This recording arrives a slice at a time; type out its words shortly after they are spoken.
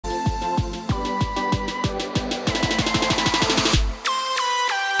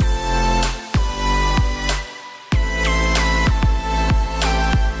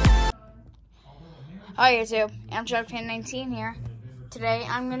YouTube, Amtrak 1019 here. Today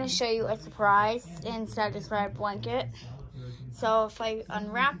I'm going to show you a surprise inside this red blanket. So if I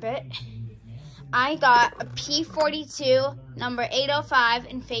unwrap it, I got a P42 number 805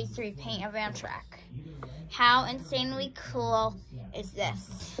 in Phase 3 paint of Amtrak. How insanely cool is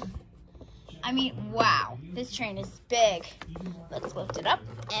this? I mean, wow, this train is big. Let's lift it up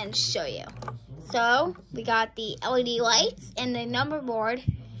and show you. So we got the LED lights and the number board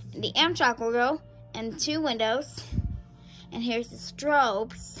and the Amtrak logo and 2 windows. And here's the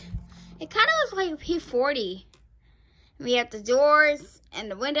strobes. It kind of looks like a P40. We have the doors and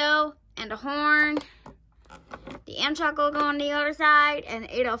the window and the horn. The Amtrak logo on the other side and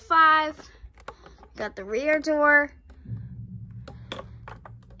 805. Got the rear door.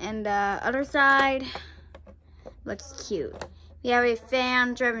 And the other side looks cute. We have a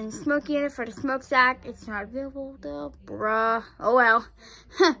fan-driven smoke unit for the smokestack. It's not available though, bruh. Oh well.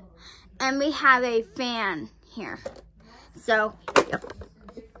 And we have a fan here. So, yep.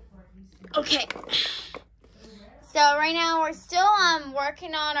 Okay. So right now we're still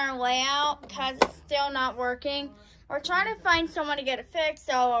working on our layout because it's still not working. We're trying to find someone to get it fixed,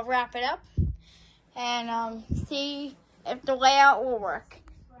 so I'll wrap it up and see if the layout will work.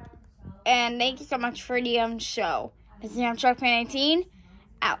 And thank you so much for the show. This is Amtrak 1019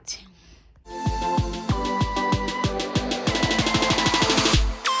 out.